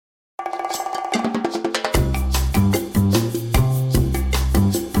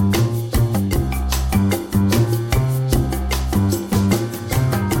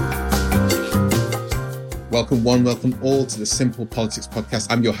Welcome all to the Simple Politics Podcast.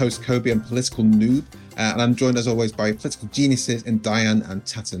 I'm your host, Kobe. I'm political noob. And I'm joined, as always, by political geniuses in Diane and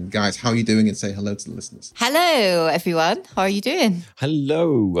Tatton. Guys, how are you doing? And say hello to the listeners. Hello, everyone. How are you doing?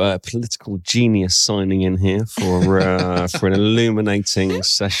 Hello, political genius signing in here for an illuminating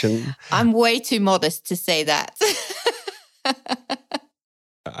session. I'm way too modest to say that.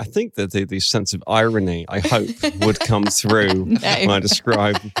 I think that the sense of irony, I hope, would come through when I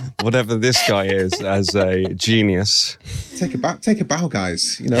describe whatever this guy is as a genius. Take a bow,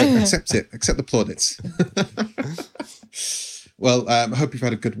 guys. Accept it. Accept the plaudits. Well, I hope you've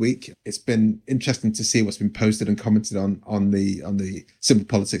had a good week. It's been interesting to see what's been posted and commented on the Simple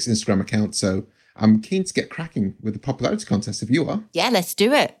Politics Instagram account. So I'm keen to get cracking with the popularity contest if you are. Yeah, let's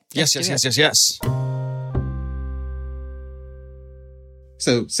do it. Yes.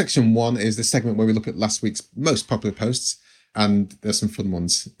 So section 1 is the segment where we look at last week's most popular posts, and there's some fun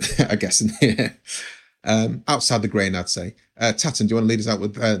ones, I guess, in here. Outside the grain, I'd say. Tatton, do you want to lead us out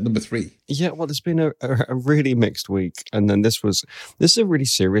with number 3? Yeah, well, it's been a really mixed week, and then this is a really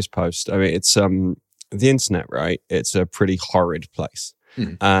serious post. I mean, it's the internet, right? It's a pretty horrid place,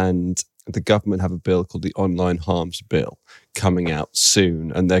 and the government have a bill called the Online Harms Bill coming out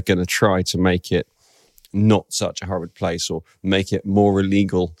soon, and they're going to try to make it not such a horrid place or make it more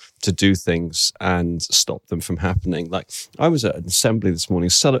illegal to do things and stop them from happening. Like, I was at an assembly this morning,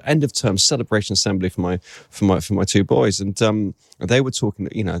 end of term celebration assembly for my two boys, and they were talking,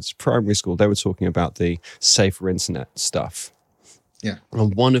 it's primary school, they were talking about the safer internet stuff. Yeah.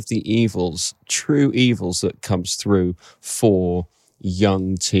 And one of the true evils that comes through for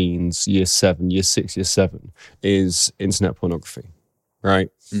young teens, year 7, year 6, year 7, is internet pornography, right?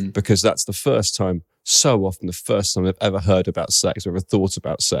 Because that's so often the first time I've ever heard about sex or ever thought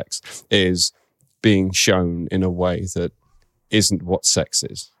about sex is being shown in a way that isn't what sex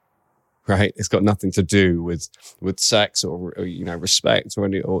is, right? It's got nothing to do with sex or respect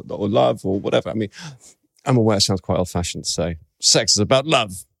or love or whatever. I mean, I'm aware it sounds quite old-fashioned to say sex is about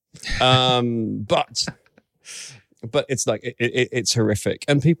love, but it's like it's horrific.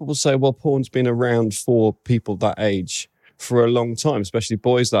 And people will say, well, porn's been around for people that age for a long time, especially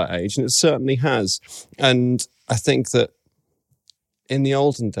boys that age, and it certainly has. And I think that in the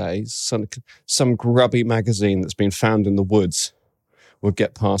olden days, some grubby magazine that's been found in the woods would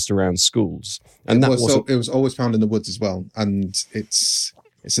get passed around schools, and it was always found in the woods as well. And it's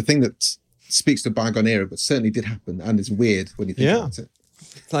a thing that speaks to a bygone era, but certainly did happen, and it's weird when you think about it.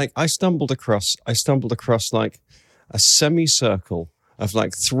 Like I stumbled across like a semicircle of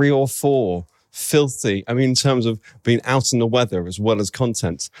like 3 or 4 filthy, I mean, in terms of being out in the weather as well as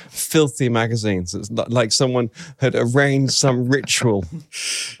content, filthy magazines. It's like someone had arranged some ritual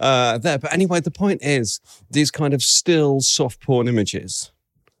there. But anyway, the point is, these kind of still soft porn images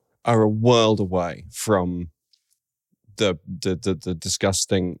are a world away from the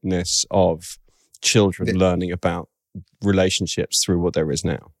disgustingness of children learning about relationships through what there is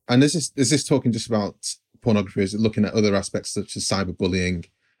now. And is this talking just about pornography? Is it looking at other aspects such as cyberbullying?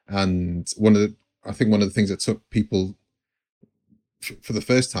 And one of the things that took people for the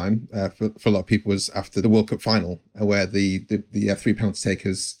first time for a lot of people was after the World Cup final, where the 3 penalty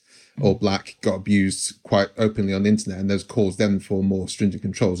takers, all black, got abused quite openly on the internet, and those calls then for more stringent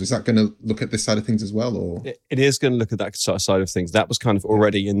controls. Is that going to look at this side of things as well, or it is going to look at that side of things? That was kind of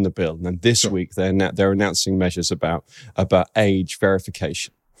already in the bill, and then this week they're announcing measures about age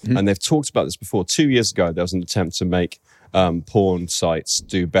verification, and they've talked about this before. 2 years ago, there was an attempt to make porn sites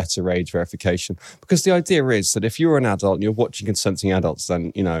do better age verification, because the idea is that if you're an adult and you're watching consenting adults,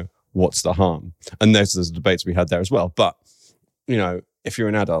 then what's the harm? And there's debates we had there as well. But if you're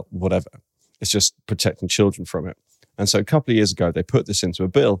an adult, whatever, it's just protecting children from it. And so a couple of years ago they put this into a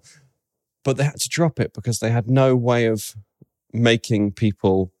bill, but they had to drop it because they had no way of making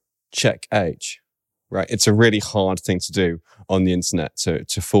people check age. Right, it's a really hard thing to do on the internet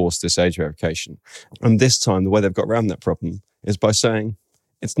to force this age verification. And this time, the way they've got around that problem is by saying,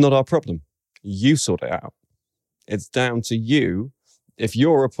 it's not our problem. You sort it out. It's down to you. If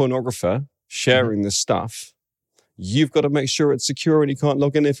you're a pornographer sharing this stuff, you've got to make sure it's secure and you can't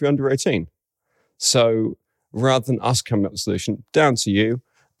log in if you're under 18. So rather than us coming up with a solution, down to you.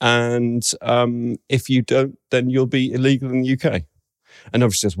 And if you don't, then you'll be illegal in the UK. And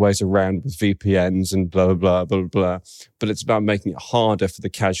obviously there's ways around with VPNs and blah, blah, blah, blah, blah. But it's about making it harder for the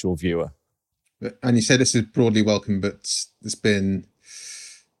casual viewer. And you say this is broadly welcome, but there's been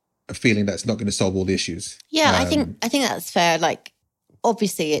a feeling that it's not going to solve all the issues. Yeah, I think that's fair. Like,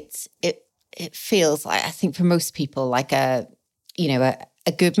 obviously it feels like, I think for most people, like a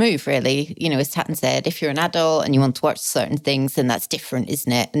a good move, really. As Tatton said, if you're an adult and you want to watch certain things, then that's different,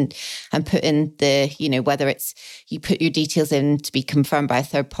 isn't it? And put in the, whether it's you put your details in to be confirmed by a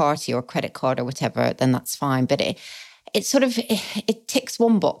third party or credit card or whatever, then that's fine. But it sort of ticks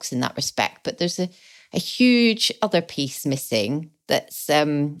one box in that respect. But there's a huge other piece missing that's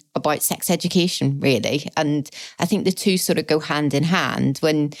about sex education, really. And I think the two sort of go hand in hand.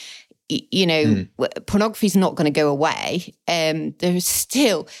 When pornography is not going to go away.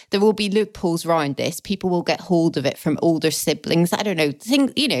 There will be loopholes around this. People will get hold of it from older siblings. I don't know.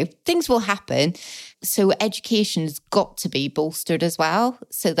 Things will happen. So education's got to be bolstered as well,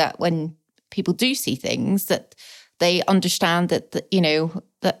 so that when people do see things, that they understand that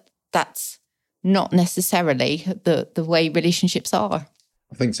that's not necessarily the way relationships are.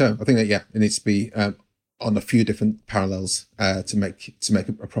 I think so. I think that, it needs to be on a few different parallels to make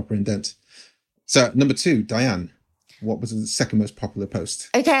a proper indent. So number 2, Diane, what was the second most popular post?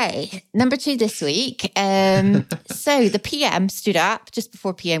 Okay, number 2 this week. So the PM stood up just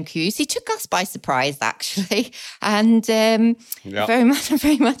before PMQs. He took us by surprise, actually, and very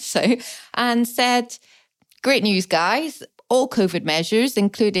much so, and said, "Great news, guys! All COVID measures,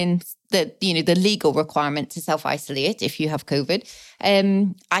 including the legal requirement to self-isolate if you have COVID,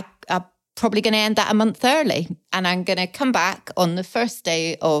 I probably going to end that a month early, and I'm going to come back on the first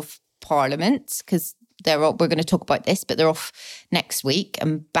day of Parliament, because we're going to talk about this, but they're off next week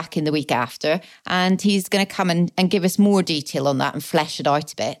and back in the week after, and he's going to come and give us more detail on that and flesh it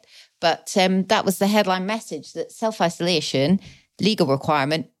out a bit." But that was the headline message, that self-isolation legal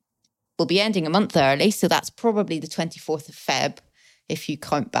requirement will be ending a month early, so that's probably the 24th of Feb if you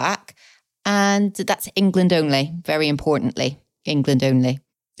count back, and that's England only, very importantly, England only.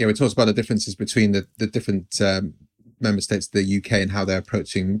 Yeah, we talked about the differences between the different member states of the UK and how they're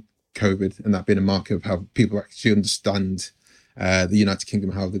approaching COVID, and that being a marker of how people actually understand the United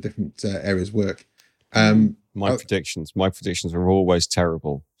Kingdom, how the different areas work. My predictions are always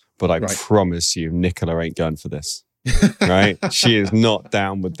terrible, but I promise you, Nicola ain't going for this. Right? She is not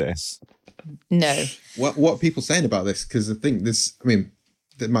down with this. No. What are people saying about this? Because I think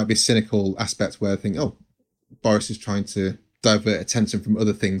there might be a cynical aspect where I think, Boris is trying to divert attention from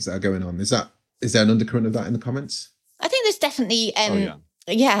other things that are going on. Is there an undercurrent of that in the comments? I think there's definitely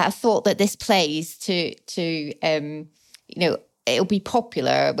a thought that this plays to it'll be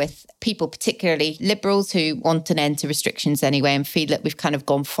popular with people, particularly Liberals, who want an end to restrictions anyway and feel that we've kind of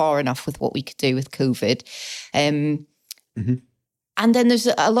gone far enough with what we could do with COVID. And then there's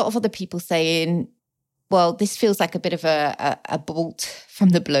a lot of other people saying, well, this feels like a bit of a bolt from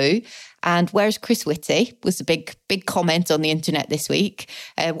the blue. And where's Chris Whitty? Was a big comment on the internet this week.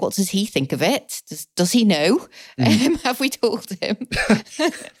 What does he think of it? Does he know? Have we told him?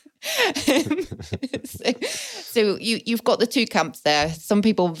 So you've got the two camps there. Some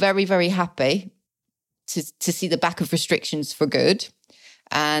people very, very happy to see the back of restrictions for good.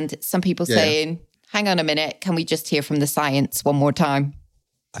 And some people saying, hang on a minute, can we just hear from the science one more time?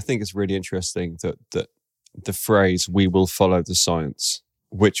 I think it's really interesting that the phrase "we will follow the science,"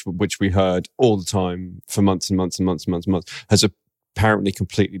 which we heard all the time for months and months and months and months and months, has apparently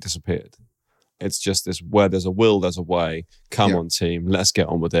completely disappeared. It's just this: where there's a will, there's a way. Come on, team, let's get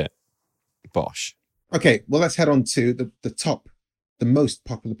on with it. Bosh. Okay, well, let's head on to the most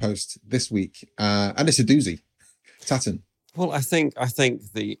popular post this week, and it's a doozy. Tatton. Well, I think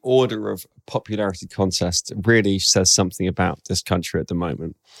the order of popularity contest really says something about this country at the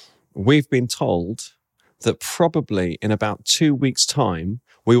moment. We've been told that probably in about 2 weeks' time,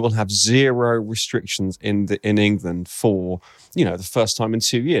 we will have zero restrictions in England for, the first time in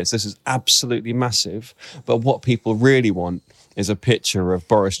 2 years. This is absolutely massive. But what people really want is a picture of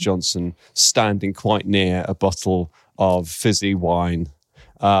Boris Johnson standing quite near a bottle of fizzy wine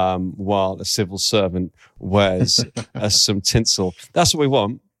while a civil servant wears some tinsel. That's what we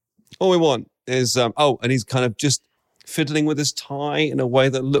want. All we want is, and he's kind of just fiddling with his tie in a way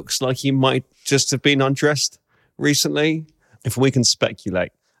that looks like he might just have been undressed recently. If we can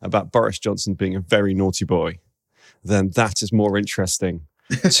speculate about Boris Johnson being a very naughty boy, then that is more interesting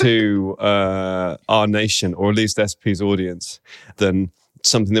to our nation, or at least SP's audience, than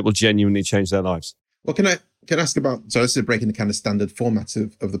something that will genuinely change their lives. Well, can I ask about, so this is breaking the kind of standard format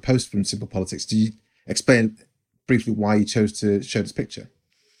of the post from Simple Politics. Do you explain briefly why you chose to show this picture?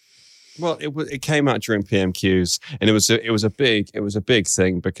 Well, it came out during PMQs, and it was a big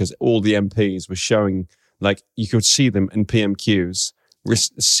thing because all the MPs were showing, like, you could see them in PMQs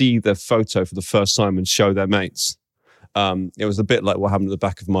see the photo for the first time and show their mates. It was a bit like what happened at the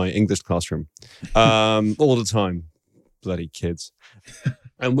back of my English classroom all the time. Bloody kids.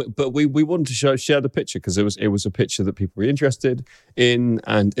 But we wanted to share the picture because it was a picture that people were interested in,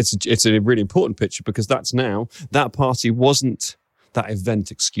 and it's a really important picture because that party wasn't one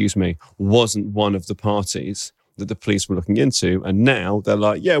of the parties that the police were looking into, and now they're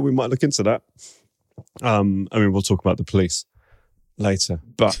like, yeah, we might look into that. We'll talk about the police later,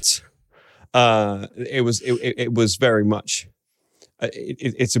 but it was very much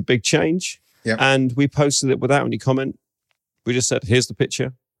it's a big change, and we posted it without any comment. We just said, here's the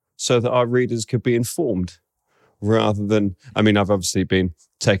picture, so that our readers could be informed, rather than, I've obviously been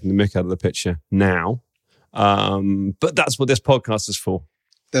taking the mick out of the picture now, but that's what this podcast is for.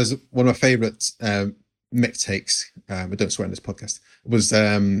 There's one of my favourite mick takes, I don't swear in this podcast, was,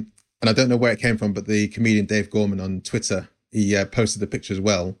 and I don't know where it came from, but the comedian Dave Gorman on Twitter, he posted the picture as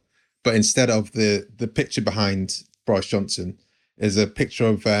well, but instead of the picture behind Boris Johnson is a picture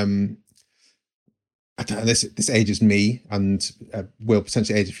of, I don't know, this ages me and will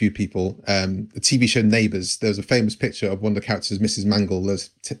potentially age a few people. The TV show Neighbours, there was a famous picture of one of the characters, Mrs. Mangle, was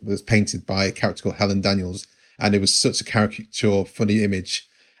painted by a character called Helen Daniels, and it was such a caricature, funny image.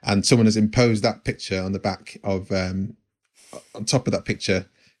 And someone has imposed that picture on the back of, on top of that picture,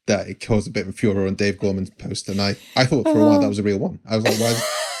 that it caused a bit of a furor on Dave Gorman's post. And I thought for a while that was a real one. I was like,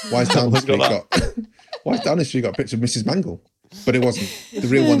 why is Downing Street got a picture of Mrs. Mangle? But it wasn't. The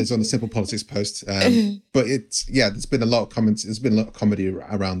real one is on the Simple Politics post. But there's been a lot of comments. There's been a lot of comedy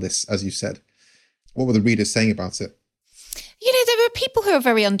around this, as you said. What were the readers saying about it? There were people who are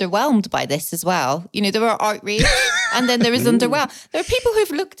very underwhelmed by this as well. There were outrage and then there is underwhelmed. There are people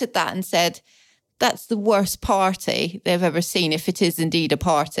who've looked at that and said, that's the worst party they've ever seen, if it is indeed a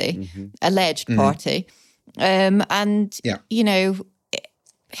party, alleged party.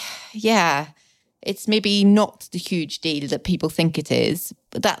 It's maybe not the huge deal that people think it is,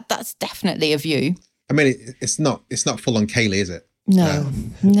 but that's definitely a view. It's not full on Kayleigh, is it? No.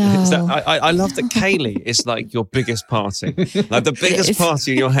 I love that Kayleigh is like your biggest party. Like the biggest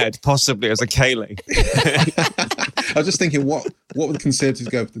party in your head possibly is a Kayleigh. I was just thinking, what would the Conservatives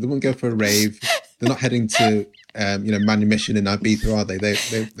go for? They wouldn't go for a rave. They're not heading to manumission in Ibiza, are they? They're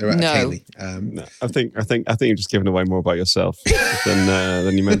at a Kayleigh. No, I think you're just giving away more about yourself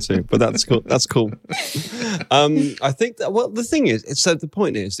than you meant to. But that's cool. That's cool. I think that the thing is, the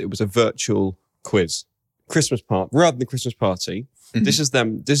point is, it was a virtual quiz, Christmas party rather than Christmas party.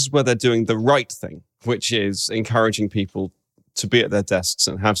 Mm-hmm. This is where they're doing the right thing, which is encouraging people to be at their desks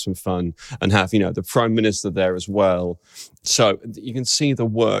and have some fun and have, the Prime Minister there as well. So you can see the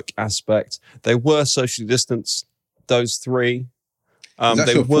work aspect. They were socially distanced, those three.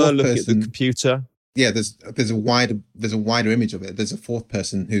 They were looking at the computer. Yeah, there's a wider image of it. There's a fourth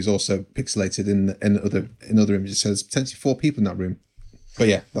person who's also pixelated in other images. So there's potentially 4 people in that room. But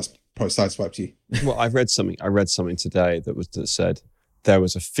yeah, that's probably sideswiped you. Well, I read something today that said there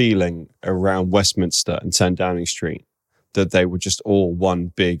was a feeling around Westminster and 10 Downing Street that they were just all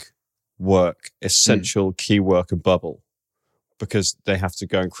one big essential key worker bubble, because they have to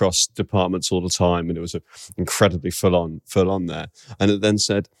go and cross departments all the time, and it was incredibly full on there. And it then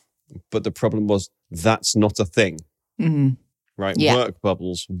said, but the problem was that's not a thing, right? Yeah. Work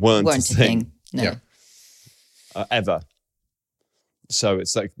bubbles weren't a thing. No. Yeah. Ever. So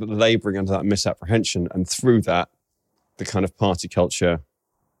it's like labouring under that misapprehension, and through that, the kind of party culture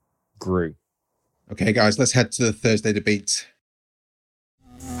grew. Okay, guys, let's head to the Thursday debate.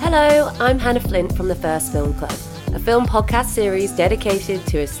 Hello, I'm Hannah Flint from the First Film Club, a film podcast series dedicated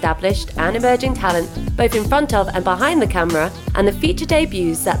to established and emerging talent, both in front of and behind the camera, and the feature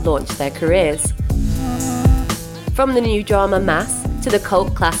debuts that launch their careers. From the new drama Mass to the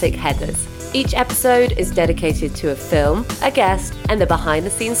cult classic Heathers, each episode is dedicated to a film, a guest, and the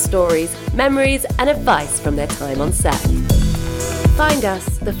behind-the-scenes stories, memories, and advice from their time on set. Find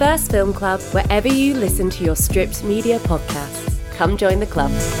us, The First Film Club, wherever you listen to your Stripped Media podcasts. Come join the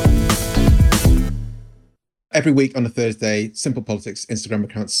club. Every week on a Thursday, Simple Politics Instagram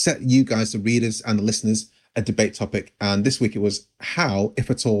account set you guys, the readers and the listeners, a debate topic. And this week it was, how,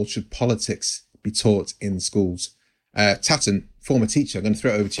 if at all, should politics be taught in schools? Tatton, former teacher, I'm going to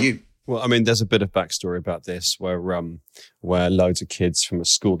throw it over to you. Well, there's a bit of backstory about this where loads of kids from a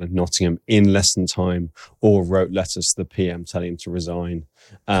school in Nottingham in lesson time all wrote letters to the PM telling him to resign.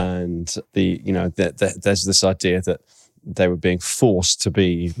 And there's this idea that they were being forced to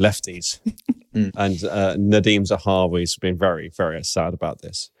be lefties. And Nadeem Zahawi's been very, very sad about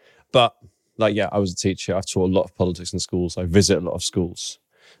this. But I was a teacher. I've taught a lot of politics in schools. I visit a lot of schools.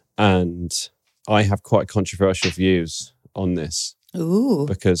 And I have quite controversial views on this. Ooh.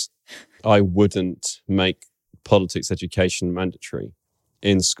 Because I wouldn't make politics education mandatory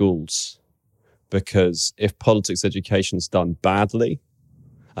in schools, because if politics education is done badly,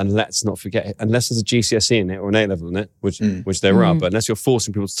 And let's not forget it, unless there's a GCSE in it or an A-level in it, which there are, but unless you're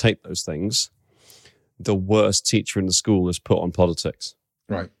forcing people to take those things, the worst teacher in the school is put on politics.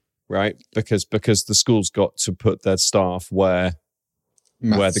 Right? Because the school's got to put their staff where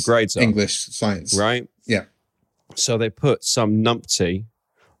the grades are. English, science. Right? Yeah. So they put some numpty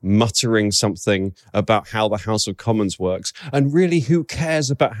muttering something about how the House of Commons works. And really, who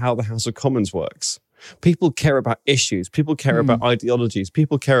cares about how the House of Commons works? People care about issues. People care about ideologies.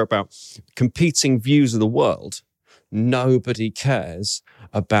 People care about competing views of the world. Nobody cares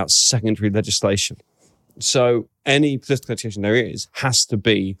about secondary legislation. So any political education there is has to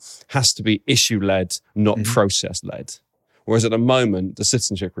be issue-led, not process-led. Whereas at the moment, the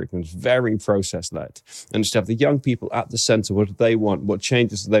citizenship curriculum is very process-led. And just have the young people at the centre, what do they want? What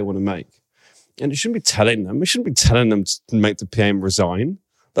changes do they want to make? And it shouldn't be telling them. We shouldn't be telling them to make the PM resign.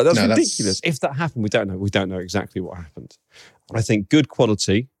 But that's ridiculous. If that happened, we don't know. We don't know exactly what happened. I think good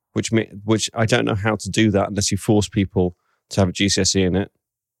quality, which I don't know how to do that unless you force people to have a GCSE in it.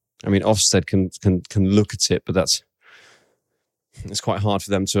 I mean, Ofsted can look at it, but it's quite hard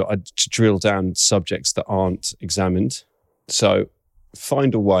for them to drill down subjects that aren't examined. So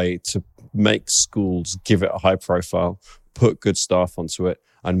find a way to make schools give it a high profile, put good staff onto it,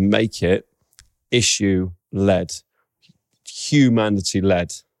 and make it issue-led,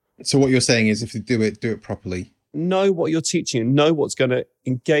 humanity-led. So what you're saying is if you do it properly. Know what you're teaching and know what's going to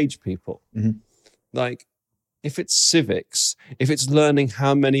engage people. Like, if it's civics, if it's learning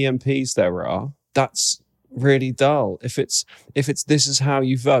how many MPs there are, that's really dull. If it's this is how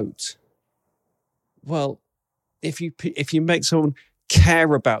you vote. Well, if you make someone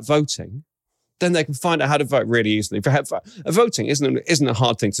care about voting, then they can find out how to vote really easily. Voting isn't a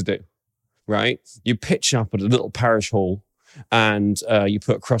hard thing to do, right? You pitch up at a little parish hall and you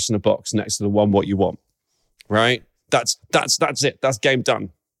put a cross in a box next to the one what you want, right? That's it. That's game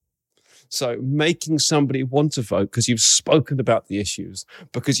done. So making somebody want to vote because you've spoken about the issues,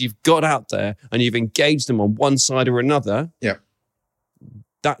 because you've got out there and you've engaged them on one side or another. Yeah.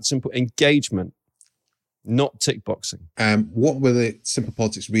 That's simple engagement, not tick boxing. What were the Simple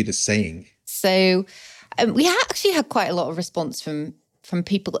Politics readers saying? So we actually had quite a lot of response from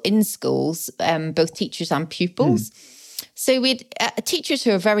people in schools, both teachers and pupils. So we had teachers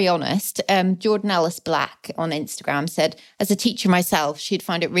who are very honest. Jordan Ellis Black on Instagram said, as a teacher myself, she'd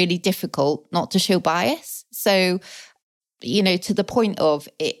find it really difficult not to show bias. So, to the point of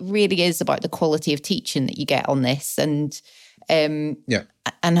it really is about the quality of teaching that you get on this and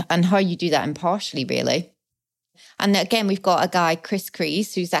how you do that impartially, really. And again, we've got a guy, Chris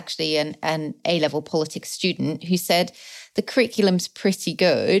Crease, who's actually an A-level politics student, who said the curriculum's pretty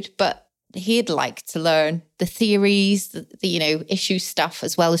good, but he'd like to learn the theories, the issue stuff,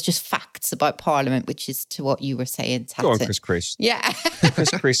 as well as just facts about Parliament, which is to what you were saying, Tatton. Go on, Chris Crease. Yeah. Chris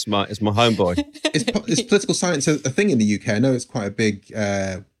Crease is my homeboy. Is political science a thing in the UK? I know it's quite a big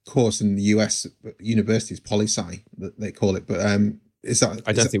course in the US universities, poli-sci, they call it. But I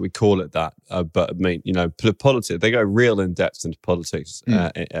don't think we call it that. But I mean, politics, they go real in depth into politics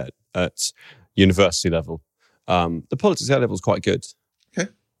at university level. The politics at level is quite good. Okay.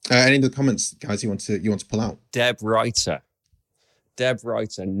 Any of the comments, guys, you want to pull out? Deb Reiter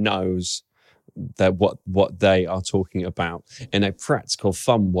knows that what they are talking about in a practical,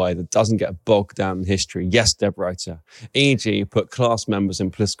 fun way that doesn't get bogged down in history. Yes, Deb Reiter. E.g., put class members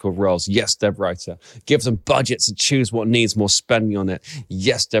in political roles. Yes, Deb Reiter. Give them budgets to choose what needs more spending on it.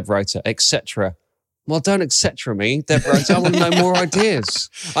 Yes, Deb Reiter, etc. Well, don't etc. me, Deb Reiter. I want to know more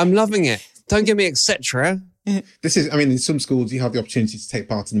ideas. I'm loving it. Don't give me etc. This is, in some schools you have the opportunity to take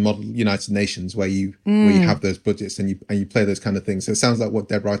part in the Model United Nations where you have those budgets and you play those kind of things. So it sounds like what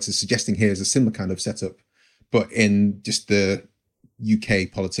Deb Wright is suggesting here is a similar kind of setup, but in just the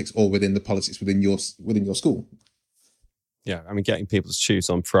UK politics or within the politics within your school. Yeah, getting people to choose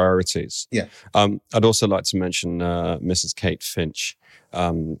on priorities. Yeah. I'd also like to mention Mrs. Kate Finch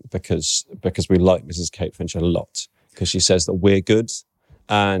because we like Mrs. Kate Finch a lot because she says that we're good.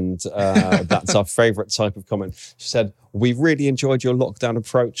 And that's our favourite type of comment. She said, "We really enjoyed your lockdown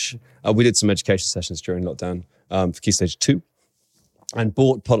approach. We did some education sessions during lockdown for Key Stage 2 and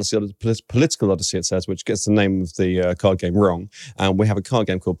bought Political Odyssey, it says, which gets the name of the card game wrong. And we have a card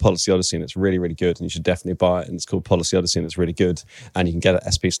game called Policy Odyssey and it's really, really good. And you should definitely buy it. And it's called Policy Odyssey and it's really good. And you can get it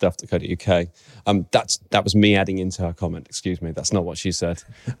at spstuff.co.uk. That was me adding into her comment. Excuse me. That's not what she said.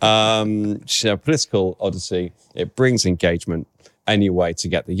 She said, Political Odyssey, it brings engagement. Any way to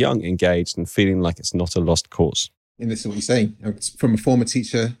get the young engaged and feeling like it's not a lost cause. And this is what you're saying. From a former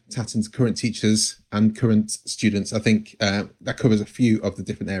teacher, Tatton's current teachers and current students, I think that covers a few of the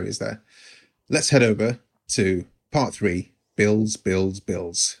different areas there. Let's head over to part 3, bills, bills,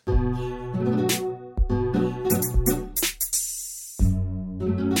 bills.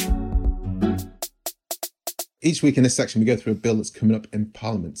 Each week in this section, we go through a bill that's coming up in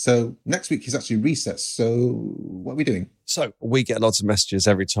Parliament. So next week is actually recess. So what are we doing? So we get lots of messages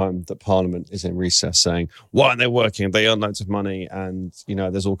every time that Parliament is in recess saying, why aren't they working? They earn loads of money and,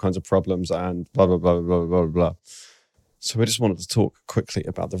 there's all kinds of problems and blah, blah, blah, blah, blah, blah. So we just wanted to talk quickly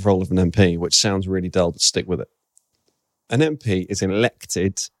about the role of an MP, which sounds really dull, but stick with it. An MP is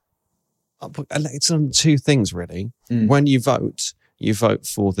elected on two things, really. When you vote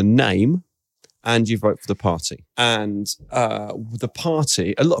for the name and you vote for the party. And the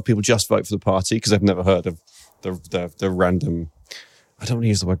party, a lot of people just vote for the party because they've never heard of the random, I don't want to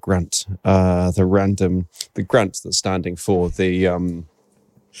use the word grant, the grant that's standing for the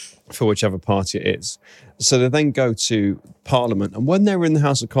for whichever party it is. So they then go to Parliament, and when they're in the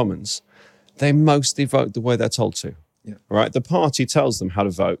House of Commons, they mostly vote the way they're told to. Yeah. Right? The party tells them how to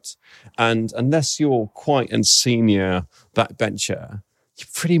vote. And unless you're quite a senior backbencher, you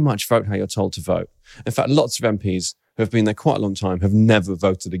pretty much vote how you're told to vote. In fact, lots of MPs who have been there quite a long time have never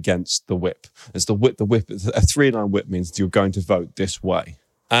voted against the whip. As the whip, a 3-line whip means you're going to vote this way.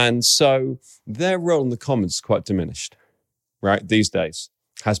 And so their role in the Commons is quite diminished, right? These days,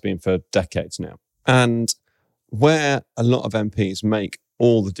 has been for decades now. And where a lot of MPs make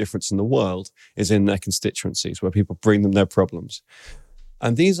all the difference in the world is in their constituencies, where people bring them their problems.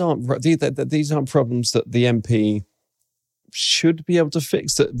 And these aren't problems that the MP should be able to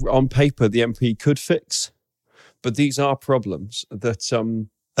fix, that on paper the MP could fix. But these are problems that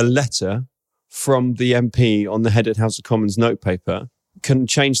a letter from the MP on the headed House of Commons notepaper can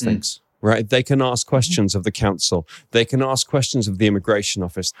change things, right? They can ask questions of the council. They can ask questions of the immigration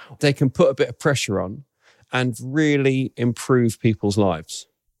office. They can put a bit of pressure on and really improve people's lives.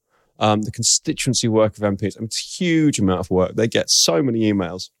 The constituency work of MPs, it's a huge amount of work. They get so many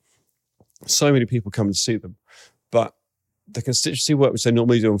emails, so many people come to see them. But the constituency work, which they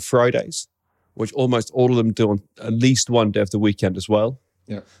normally do on Fridays, which almost all of them do on at least one day of the weekend as well,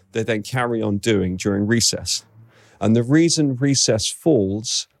 they then carry on doing during recess. And the reason recess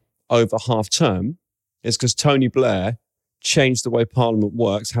falls over half term is because Tony Blair changed the way Parliament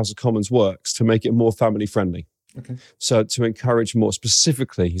works, House of Commons works, to make it more family friendly. Okay. So to encourage more,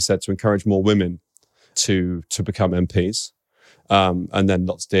 specifically, he said to encourage more women to become MPs. And then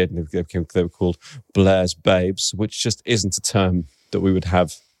lots did, and they were called Blair's Babes, which just isn't a term that we would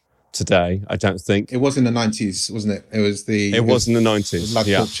have today, I don't think. It was in the 90s, wasn't it? It was in the 90s. Lad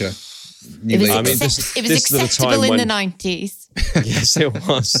culture. It was acceptable in the 90s. Yes, it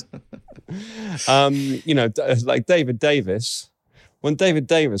was. Like David Davis. When David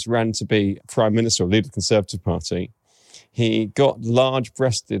Davis ran to be Prime Minister or leader of the Conservative Party, he got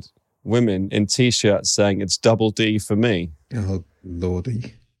large-breasted women in T-shirts saying, "It's double D for me." Oh,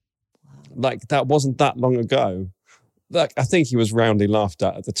 lordy. Like, that wasn't that long ago. Like, I think he was roundly laughed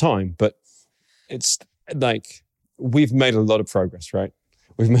at the time, but it's like, we've made a lot of progress, right?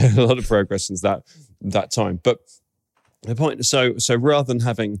 We've made a lot of progress since that time. But the point, so rather than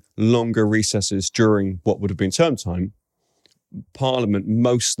having longer recesses during what would have been term time, Parliament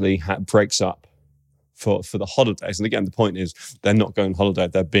mostly breaks up for the holidays. And again, the point is, they're not going on holiday,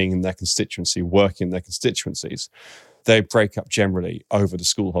 they're being in their constituency, working in their constituencies. They break up generally over the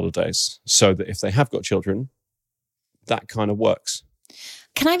school holidays so that if they have got children, that kind of works.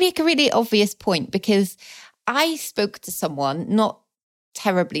 Can I make a really obvious point? Because I spoke to someone not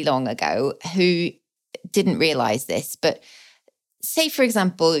terribly long ago who didn't realise this, but say, for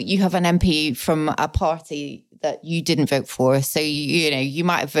example, you have an MP from a party that you didn't vote for. So, you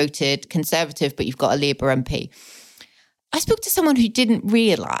might have voted Conservative, but you've got a Labour MP. I spoke to someone who didn't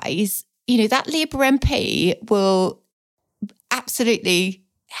realise, that Labour MP will absolutely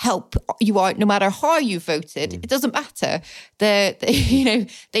help you out no matter how you voted. It doesn't matter. They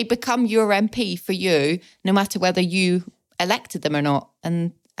become your MP for you no matter whether you elected them or not.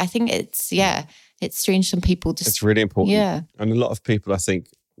 And I think it's strange some people just... It's really important. Yeah. And a lot of people, I think,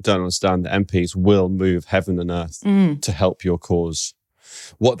 don't understand that MPs will move heaven and earth to help your cause.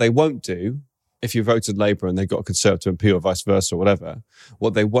 What they won't do, if you voted Labour and they got a Conservative MP or vice versa or whatever,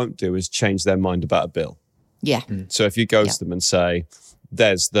 what they won't do is change their mind about a bill. Yeah. So if you go to them and say,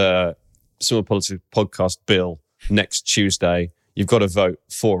 there's the Summer Politics podcast bill next Tuesday, you've got to vote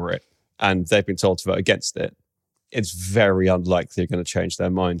for it, and they've been told to vote against it, it's very unlikely they're going to change their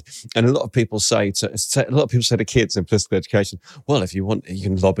mind. And a lot of people say to kids in political education, well, if you want, you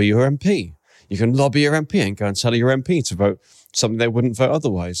can lobby your MP. You can lobby your MP and go and tell your MP to vote something they wouldn't vote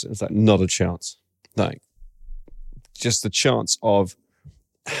otherwise. It's like, not a chance. Like, just the chance of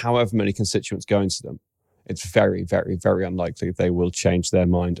however many constituents going to them it's very, very, very unlikely they will change their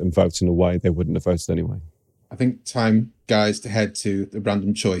mind and vote in a way they wouldn't have voted anyway. I think time, guys, to head to the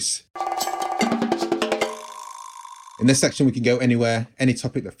random choice. In this section, we can go anywhere, any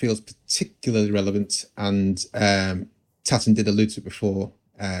topic that feels particularly relevant. And Tatton did allude to it before,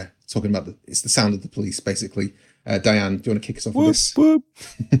 talking about it's the sound of the police, basically. Diane, do you want to kick us off with this? Whoop.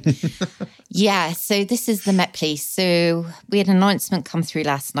 Yeah, so this is the Met Police. So we had an announcement come through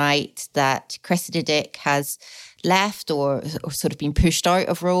last night that Cressida Dick has left or sort of been pushed out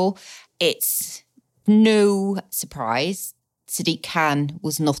of role. It's no surprise. Sadiq Khan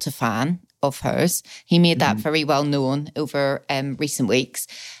was not a fan of hers. He made that very well known over recent weeks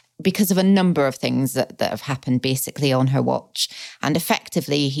because of a number of things that have happened basically on her watch. And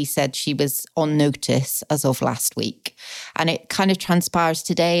effectively, he said she was on notice as of last week. And it kind of transpires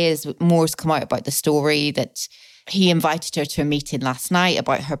today as more's come out about the story that he invited her to a meeting last night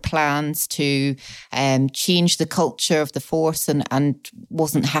about her plans to change the culture of the force and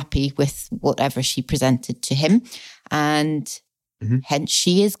wasn't happy with whatever she presented to him. And hence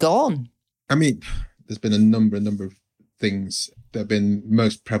she is gone. I mean, there's been a number of things that have been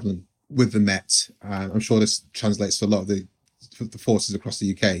most prevalent with the Met. I'm sure this translates to a lot of the forces across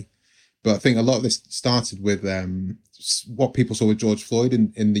the UK. But I think a lot of this started with what people saw with George Floyd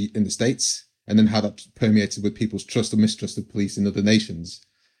in the States, and then how that permeated with people's trust or mistrust of police in other nations.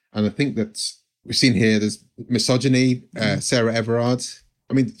 And I think that we've seen here, there's misogyny, Sarah Everard.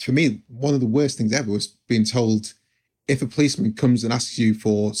 I mean, for me, one of the worst things ever was being told, if a policeman comes and asks you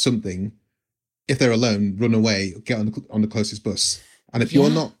for something, if they're alone, run away, get on the closest bus. And if you're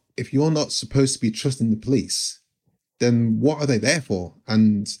not supposed to be trusting the police, then what are they there for?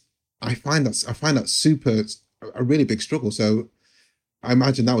 And I find that a really big struggle. So I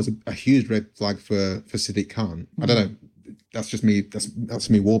imagine that was a huge red flag for Sadiq Khan. I don't know. That's just me. That's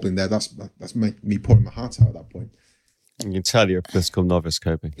me warbling there. That's me pouring my heart out at that point. You can tell you're a political novice,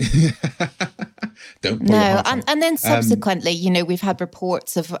 Kobe. Don't pour your heart out. And then subsequently, we've had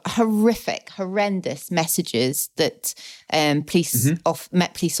reports of horrendous messages that Met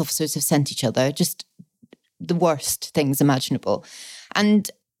police officers have sent each other, just the worst things imaginable. And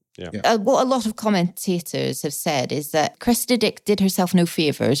what a lot of commentators have said is that Cressida Dick did herself no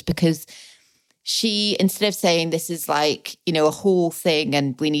favours because she, instead of saying this is like, a whole thing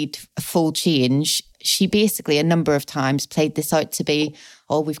and we need a full change, she basically a number of times played this out to be,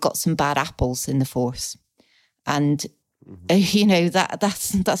 we've got some bad apples in the force. And,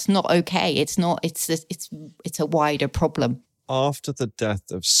 that's not okay. It's not, it's a wider problem. After the death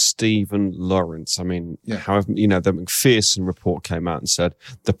of Stephen Lawrence, however, the Macpherson report came out and said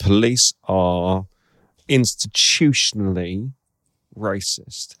the police are institutionally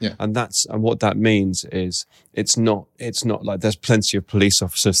racist. Yeah. And what that means is it's not like there's plenty of police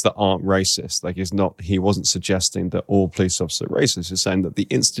officers that aren't racist. Like he wasn't suggesting that all police officers are racist. He's saying that the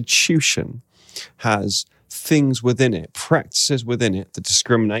institution has things within it, practices within it that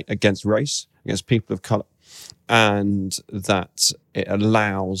discriminate against race, against people of colour, and that it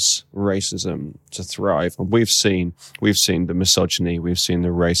allows racism to thrive. And we've seen the misogyny, we've seen the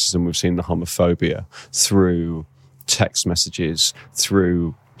racism, we've seen the homophobia through text messages,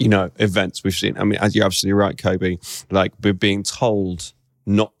 through events we've seen. I mean, as you're absolutely right, Kobe, like we're being told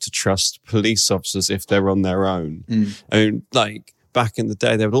not to trust police officers if they're on their own. I mean, like back in the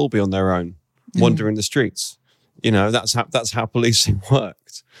day, they would all be on their own, wandering the streets. That's how policing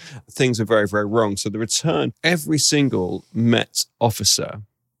worked. Things are very, very wrong. So the return, every single Met officer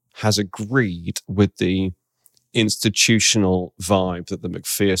has agreed with the institutional vibe that the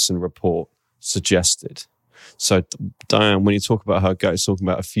Macpherson report suggested. So Diane, when you talk about her guys talking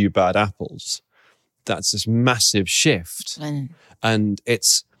about a few bad apples, that's this massive shift. And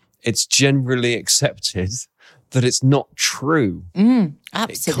it's generally accepted that it's not true. Absolutely.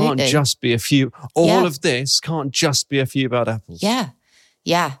 It can't just be a few. All of this can't just be a few bad apples.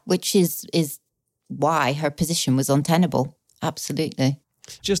 Yeah, which is why her position was untenable. Absolutely.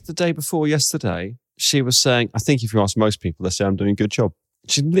 Just the day before yesterday, she was saying, I think if you ask most people, they say I'm doing a good job.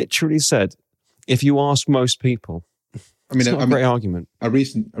 She literally said, if you ask most people, it's not a great argument. A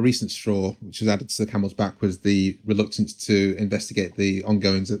recent straw, which was added to the camel's back, was the reluctance to investigate the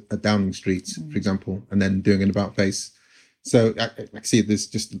ongoings at Downing Street, for example, and then doing an about face. So I see there's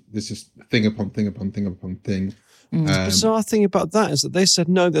just thing upon thing upon thing upon thing. The bizarre thing about that is that they said,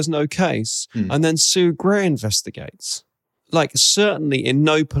 no, there's no case. And then Sue Gray investigates. Like, certainly in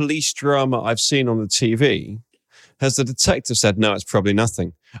no police drama I've seen on the TV has the detective said, no, it's probably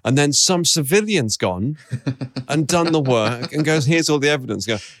nothing. And then some civilian's gone and done the work and goes, here's all the evidence.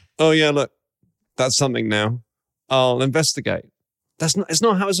 Go, oh yeah, look, that's something now. I'll investigate. It's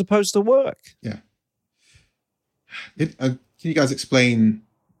not how it's supposed to work. Yeah. Can you guys explain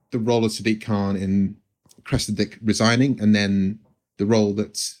the role of Sadiq Khan in Cressida Dick resigning, and then the role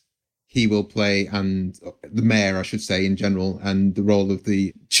that he will play, and the mayor, I should say, in general, and the role of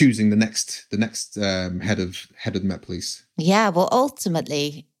the choosing the next head of the Met Police? Yeah, well,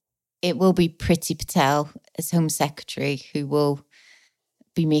 ultimately, it will be Priti Patel as Home Secretary who will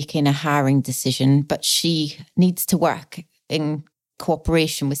be making a hiring decision, but she needs to work in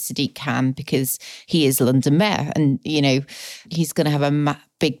cooperation with Sadiq Khan because he is London Mayor, and he's going to have a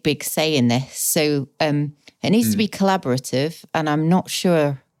big say in this. So it needs to be collaborative, and I'm not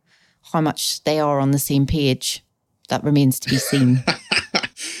sure how much they are on the same page. That remains to be seen.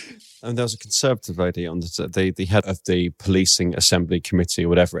 And there was a Conservative lady on the head of the Policing Assembly Committee or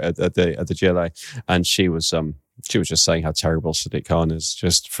whatever at the GLA, and she was just saying how terrible Sadiq Khan is,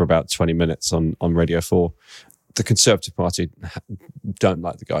 just for about 20 minutes on Radio 4. The Conservative Party don't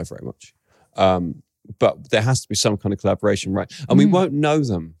like the guy very much, but there has to be some kind of collaboration, right? And we won't know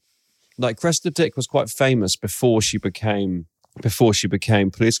them. Like Cressida Dick was quite famous before she became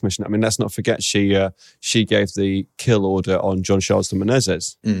police commissioner. I mean, let's not forget she gave the kill order on John Charles de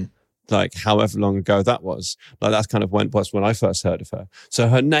Menezes. Like however long ago that was. Like that's kind of when I first heard of her. So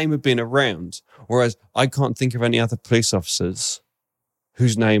her name had been around, whereas I can't think of any other police officers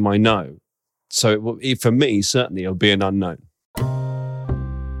whose name I know. So for me, certainly it'll be an unknown.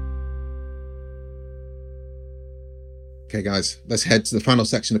 Okay, guys, let's head to the final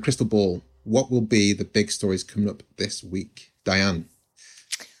section, the crystal ball. What will be the big stories coming up this week? Diane?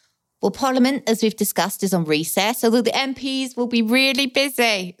 Well, Parliament, as we've discussed, is on recess, although the MPs will be really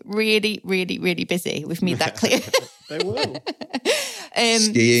busy. Really, really, really busy. We've made that clear. They will.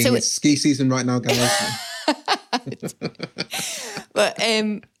 Skiing. So it's ski season right now, guys. But,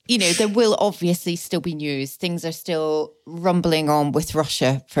 there will obviously still be news. Things are still rumbling on with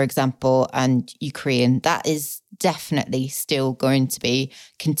Russia, for example, and Ukraine. That is definitely still going to be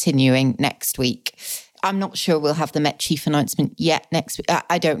continuing next week. I'm not sure we'll have the Met Chief announcement yet next week.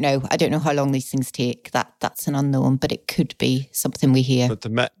 I don't know. I don't know how long these things take. That's an unknown, but it could be something we hear. But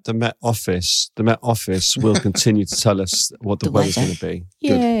the Met Office will continue to tell us what the weather's going to be.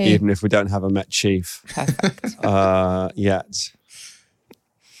 Good. Even if we don't have a Met Chief. Perfect. Yet.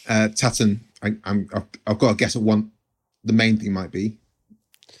 Tatton, I've got to guess at what the main thing might be.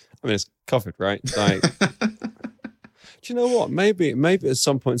 I mean, it's COVID, right? Like, do you know what? Maybe at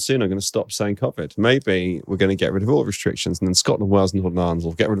some point soon I'm going to stop saying COVID. Maybe we're going to get rid of all restrictions, and then Scotland, Wales, and Northern Ireland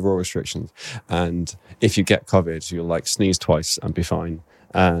will get rid of all restrictions. And if you get COVID, you'll like sneeze twice and be fine.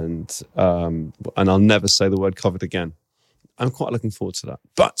 And I'll never say the word COVID again. I'm quite looking forward to that.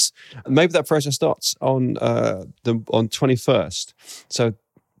 But maybe that process starts on 21st. So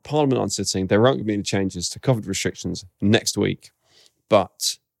Parliament aren't sitting. There aren't going to be any changes to COVID restrictions next week.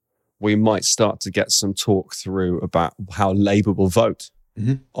 But we might start to get some talk through about how Labour will vote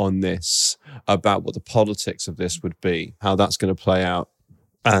on this, about what the politics of this would be, how that's going to play out,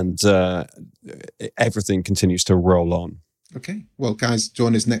 and everything continues to roll on. Okay. Well, guys,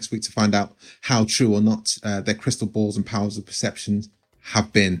 join us next week to find out how true or not their crystal balls and powers of perception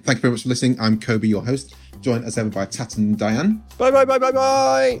have been. Thank you very much for listening. I'm Kobe, your host, joined as ever by Tatton and Diane. Bye.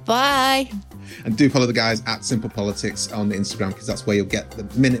 Bye. And do follow the guys at Simple Politics on the Instagram, because that's where you'll get the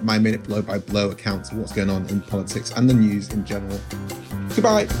minute-by-minute, blow-by-blow accounts of what's going on in politics and the news in general.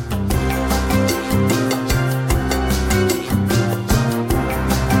 Goodbye.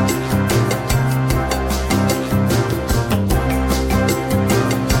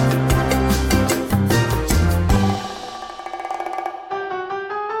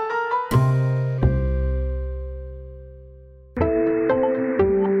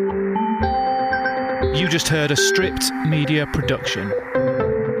 You just heard a Stripped Media production.